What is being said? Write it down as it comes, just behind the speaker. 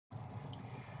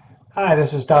Hi,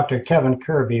 this is Dr. Kevin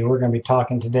Kirby. We're going to be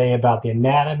talking today about the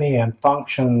anatomy and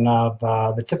function of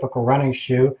the typical running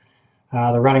shoe.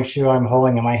 The running shoe I'm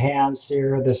holding in my hands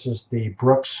here, this is the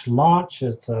Brooks Launch.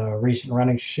 It's a recent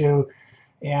running shoe.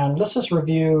 And let's just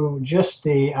review just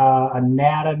the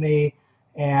anatomy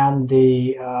and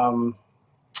the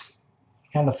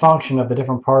function of the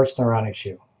different parts of the running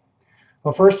shoe.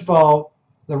 Well, first of all,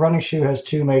 the running shoe has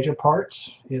two major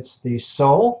parts. It's the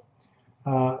sole.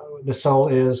 The sole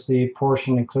is the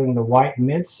portion including the white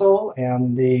midsole,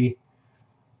 and the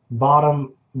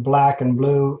bottom black and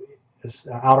blue is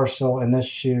outer sole in this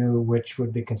shoe, which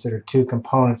would be considered two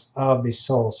components of the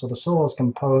sole. So the sole is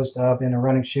composed of, in a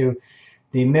running shoe,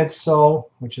 the midsole,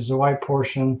 which is the white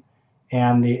portion,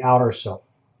 and the outer sole.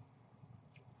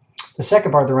 The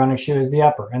second part of the running shoe is the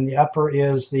upper, and the upper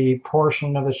is the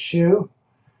portion of the shoe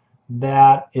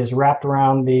that is wrapped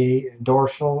around the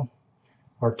dorsal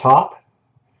or top,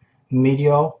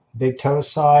 medial, big toe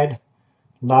side,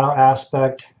 lateral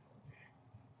aspect,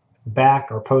 back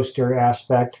or posterior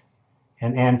aspect,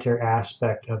 and anterior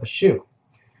aspect of the shoe.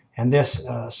 And this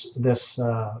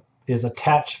is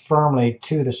attached firmly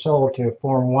to the sole to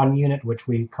form one unit, which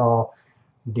we call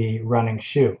the running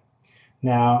shoe.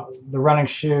 Now, the running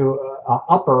shoe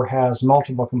upper has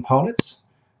multiple components.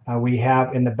 We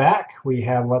have in the back, we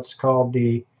have what's called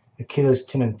the Achilles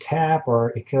tendon tap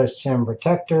or Achilles tendon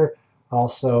protector.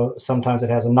 Also, sometimes it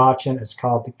has a notch in it. It's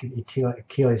called the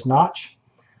Achilles notch.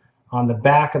 On the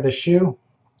back of the shoe,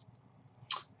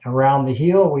 around the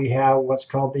heel, we have what's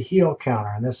called the heel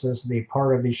counter. And this is the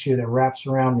part of the shoe that wraps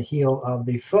around the heel of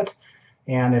the foot.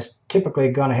 And it's typically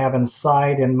going to have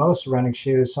inside, in most running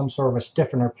shoes, some sort of a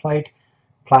stiffener plate,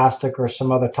 plastic or some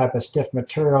other type of stiff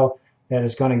material that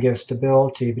is going to give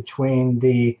stability between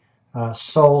the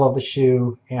sole of the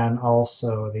shoe and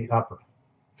also the upper.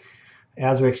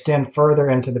 As we extend further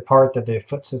into the part that the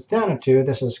foot sits down into,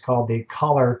 this is called the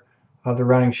collar of the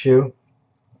running shoe.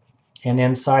 And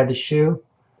inside the shoe,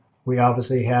 we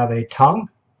obviously have a tongue.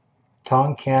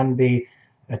 Tongue can be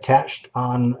attached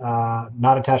on,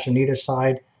 not attached on either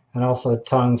side, and also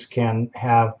tongues can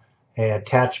have an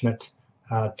attachment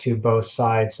to both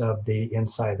sides of the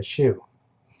inside of the shoe.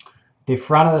 The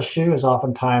front of the shoe is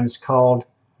oftentimes called,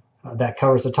 that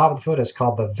covers the top of the foot, is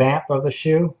called the vamp of the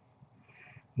shoe.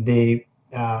 The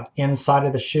inside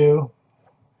of the shoe,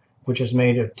 which is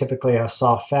made of typically a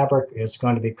soft fabric, is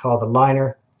going to be called the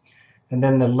liner. And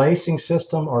then the lacing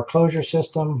system or closure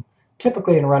system,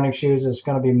 typically in running shoes, is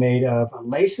going to be made of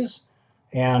laces.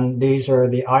 And these are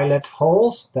the eyelet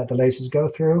holes that the laces go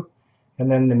through. And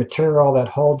then the material that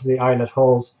holds the eyelet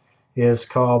holes is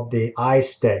called the eye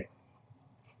stay.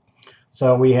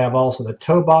 So we have also the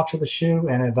toe box of the shoe,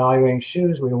 and evaluating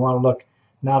shoes, we want to look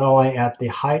not only at the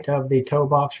height of the toe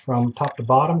box from top to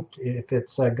bottom, if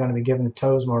it's going to be giving the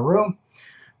toes more room,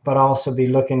 but also be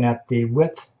looking at the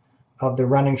width of the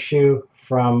running shoe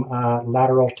from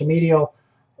lateral to medial,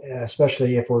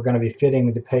 especially if we're going to be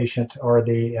fitting the patient or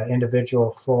the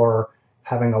individual for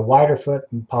having a wider foot,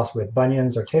 possibly with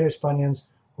bunions or tatus bunions,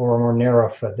 or a more narrow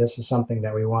foot. This is something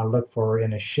that we want to look for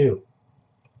in a shoe.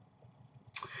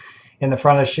 In the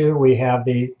front of the shoe, we have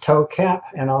the toe cap,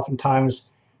 and oftentimes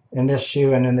in this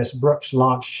shoe and in this Brooks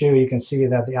Launch shoe, you can see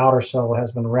that the outer sole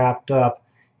has been wrapped up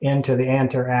into the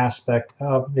anterior aspect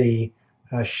of the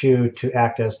shoe to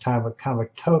act as kind of a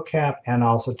toe cap, and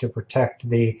also to protect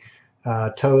the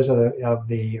toes of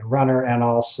the runner and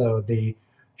also the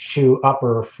shoe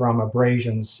upper from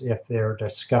abrasions if they're to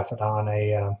scuff it on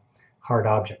a hard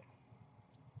object.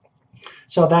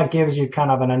 So that gives you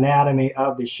kind of an anatomy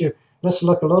of the shoe. Let's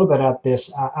look a little bit at this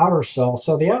outer sole.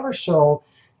 So the outer sole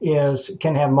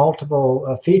can have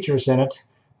multiple features in it.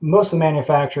 Most of the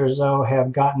manufacturers, though,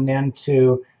 have gotten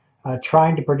into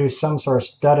trying to produce some sort of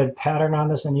studded pattern on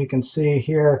this, and you can see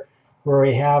here where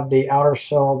we have the outer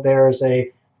sole, there's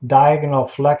a diagonal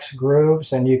flex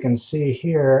grooves, and you can see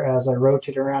here as I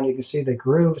rotate around, you can see the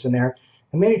grooves in there.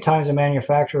 And many times the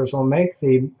manufacturers will make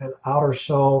the outer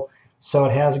sole so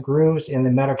it has grooves in the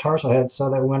metatarsal head,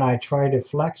 so that when I try to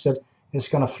flex it, it's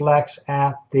going to flex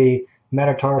at the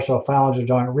metatarsal phalangeal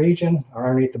joint region or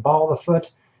underneath the ball of the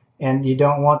foot. And you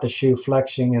don't want the shoe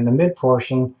flexing in the mid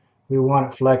portion. We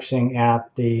want it flexing at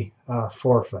the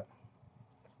forefoot.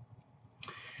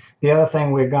 The other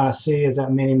thing we're going to see is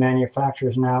that many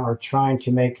manufacturers now are trying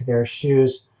to make their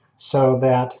shoes so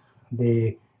that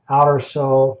the outer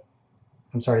sole,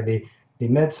 the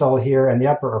midsole here and the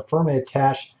upper are firmly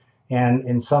attached. And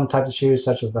in some types of shoes,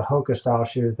 such as the Hoka style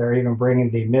shoes, they're even bringing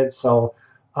the midsole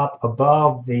up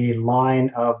above the line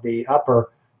of the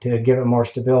upper to give it more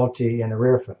stability in the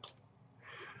rear foot.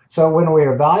 So when we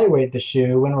evaluate the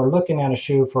shoe, when we're looking at a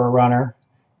shoe for a runner,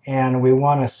 and we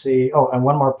want to see, oh, and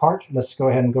one more part. Let's go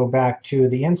ahead and go back to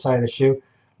the inside of the shoe.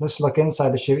 Let's look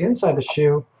inside the shoe. Inside the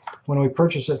shoe, when we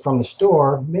purchase it from the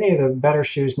store, many of the better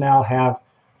shoes now have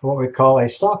what we call a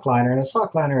sockliner, and a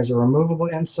sockliner is a removable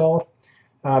insole.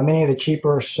 Many of the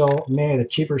cheaper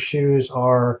shoes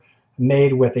are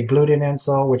made with a glued-in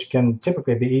insole, which can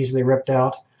typically be easily ripped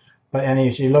out. But and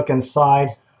as you look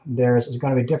inside, there's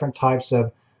going to be different types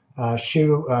of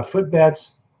shoe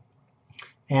footbeds,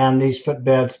 and these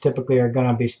footbeds typically are going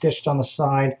to be stitched on the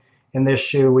side. In this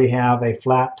shoe, we have a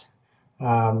flat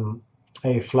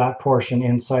portion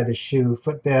inside the shoe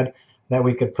footbed that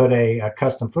we could put a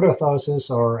custom foot orthosis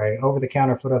or a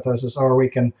over-the-counter foot orthosis, or we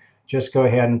can just go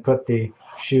ahead and put the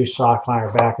shoe sock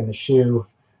liner back in the shoe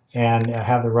and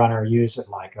have the runner use it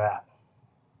like that.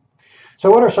 So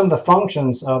what are some of the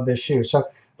functions of this shoe? So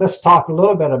let's talk a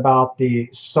little bit about the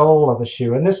sole of the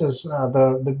shoe. And this is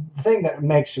the thing that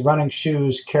makes running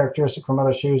shoes characteristic from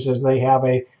other shoes is they have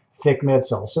a thick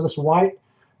midsole. So this white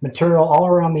material all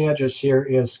around the edges here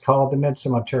is called the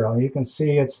midsole material. You can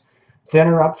see it's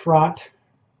thinner up front,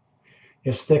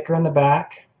 it's thicker in the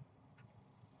back,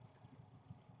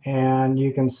 and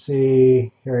you can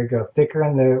see, here we go, thicker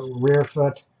in the rear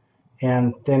foot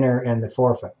and thinner in the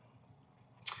forefoot.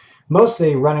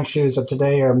 Mostly running shoes of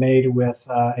today are made with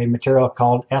a material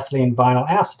called ethylene vinyl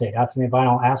acetate. Ethylene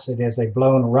vinyl acetate is a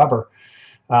blown rubber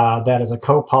that is a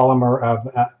copolymer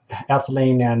of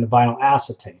ethylene and vinyl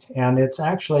acetate. And it's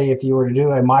actually, if you were to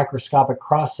do a microscopic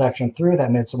cross-section through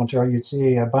that midsole material, you'd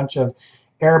see a bunch of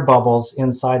air bubbles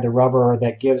inside the rubber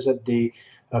that gives it the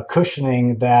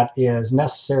cushioning that is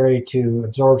necessary to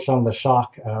absorb some of the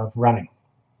shock of running.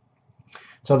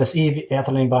 So this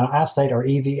ethylene vinyl acetate, or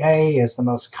EVA, is the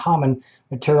most common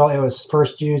material. It was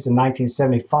first used in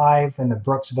 1975 in the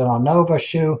Brooks Villanova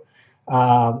shoe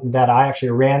that I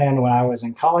actually ran in when I was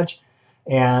in college.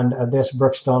 And this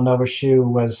Brooks Villanova shoe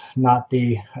was not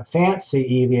the fancy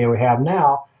EVA we have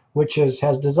now, which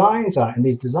has designs on it. And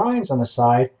these designs on the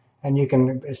side, and you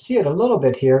can see it a little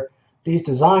bit here, these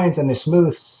designs and the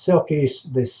smooth, silky,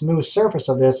 the smooth surface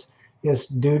of this is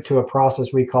due to a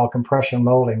process we call compression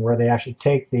molding, where they actually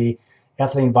take the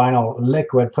ethylene vinyl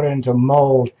liquid, put it into a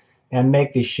mold, and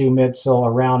make the shoe midsole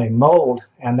around a mold,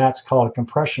 and that's called a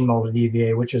compression molded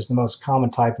EVA, which is the most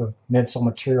common type of midsole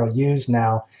material used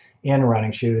now in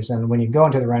running shoes. And when you go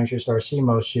into the running shoe store, see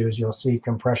most shoes, you'll see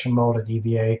compression molded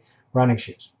EVA running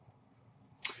shoes.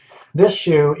 This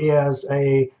shoe is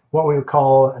what we would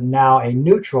call now a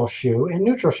neutral shoe, and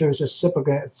neutral shoes just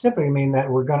simply mean that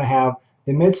we're going to have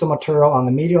the midsole material on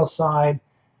the medial side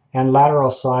and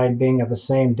lateral side being of the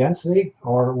same density,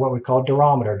 or what we call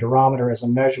durometer. Durometer is a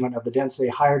measurement of the density.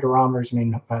 Higher durometers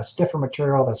mean stiffer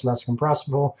material that's less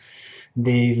compressible.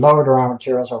 The lower durometer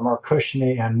materials are more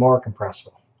cushiony and more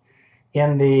compressible.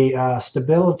 In the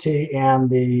stability and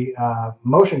the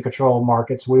motion control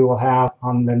markets, we will have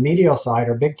on the medial side,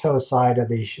 or big toe side of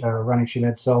the running shoe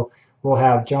midsole, we'll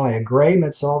have generally a gray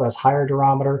midsole that's higher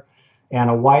durometer, and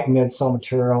a white midsole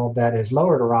material that is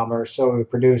lower durometer, so we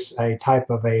produce a type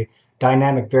of a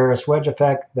dynamic varus wedge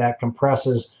effect that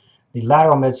compresses the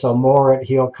lateral midsole more at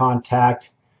heel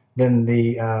contact than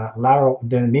the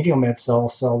medial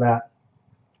midsole, so that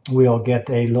we'll get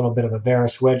a little bit of a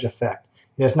varus wedge effect.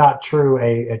 It is not true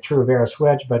a true varus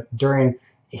wedge, but during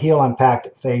heel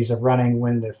impact phase of running,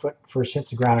 when the foot first hits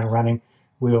the ground and running,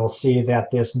 we will see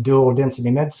that this dual density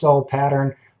midsole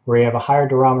pattern, where you have a higher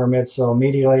durometer midsole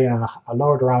medially and a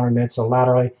lower durometer midsole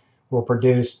laterally, will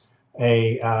produce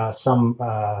some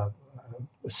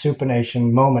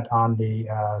supination moment on the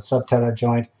subtalar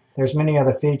joint. There's many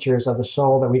other features of the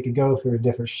sole that we could go through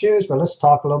different shoes, but let's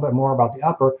talk a little bit more about the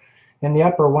upper. In the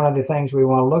upper, one of the things we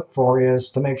want to look for is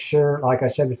to make sure, like I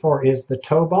said before, is the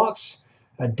toe box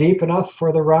deep enough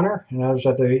for the runner. In other words,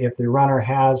 if the runner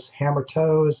has hammer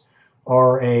toes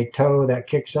or a toe that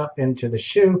kicks up into the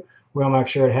shoe, we'll make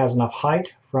sure it has enough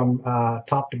height from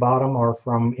top to bottom or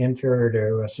from inferior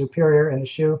to superior in the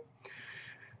shoe.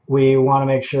 We want to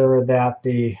make sure that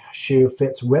the shoe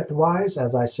fits width-wise.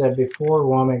 As I said before,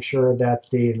 we want to make sure that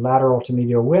the lateral to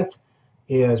medial width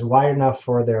is wide enough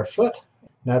for their foot.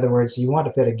 In other words, you want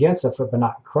to fit against the foot but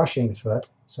not crushing the foot.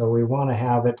 So we want to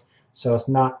have it so it's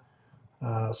not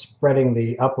spreading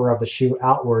the upper of the shoe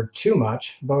outward too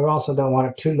much, but we also don't want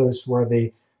it too loose where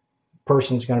the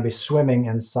person's going to be swimming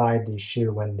inside the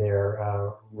shoe when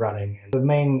they're running. The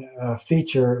main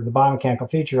feature, the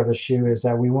biomechanical feature of the shoe, is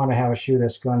that we want to have a shoe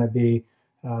that's going to be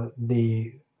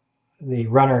the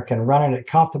runner can run in it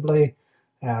comfortably,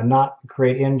 not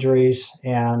create injuries,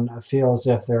 and feel as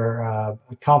if they're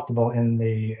comfortable in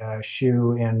the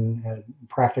shoe in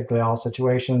practically all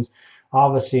situations.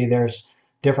 Obviously, there's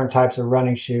different types of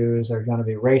running shoes. There are going to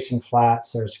be racing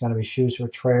flats. There's going to be shoes for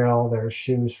trail. There's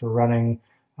shoes for running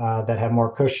that have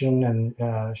more cushion,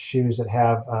 and shoes that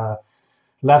have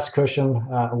less cushion.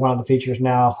 One of the features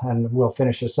now, and we'll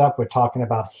finish this up with talking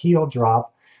about heel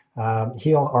drop,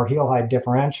 heel or heel height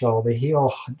differential. The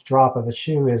heel drop of the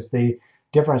shoe is the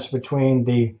difference between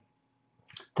the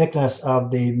thickness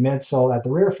of the midsole at the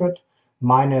rear foot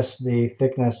minus the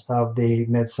thickness of the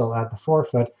midsole at the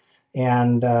forefoot.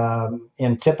 And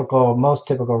in most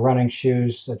typical running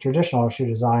shoes, traditional shoe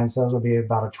designs, those will be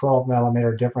about a 12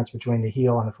 millimeter difference between the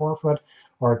heel and the forefoot,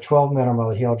 or a 12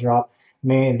 millimeter heel drop.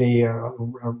 Many of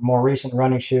the more recent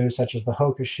running shoes, such as the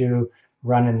Hoka shoe,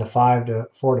 run in the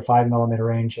 4 to 5 millimeter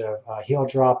range of heel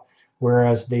drop,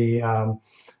 whereas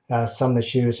some of the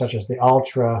shoes, such as the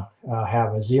Ultra,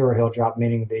 have a 0 heel drop,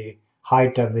 meaning the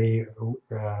height of the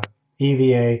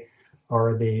EVA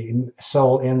or the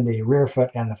sole in the rear foot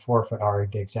and the forefoot are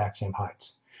the exact same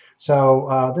heights.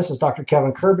 So this is Dr.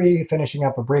 Kevin Kirby finishing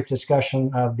up a brief discussion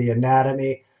of the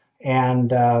anatomy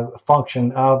and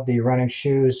function of the running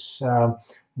shoes.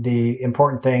 The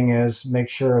important thing is make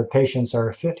sure patients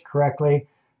are fit correctly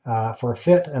for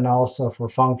fit and also for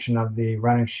function of the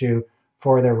running shoe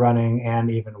for their running and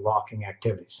even walking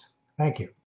activities. Thank you.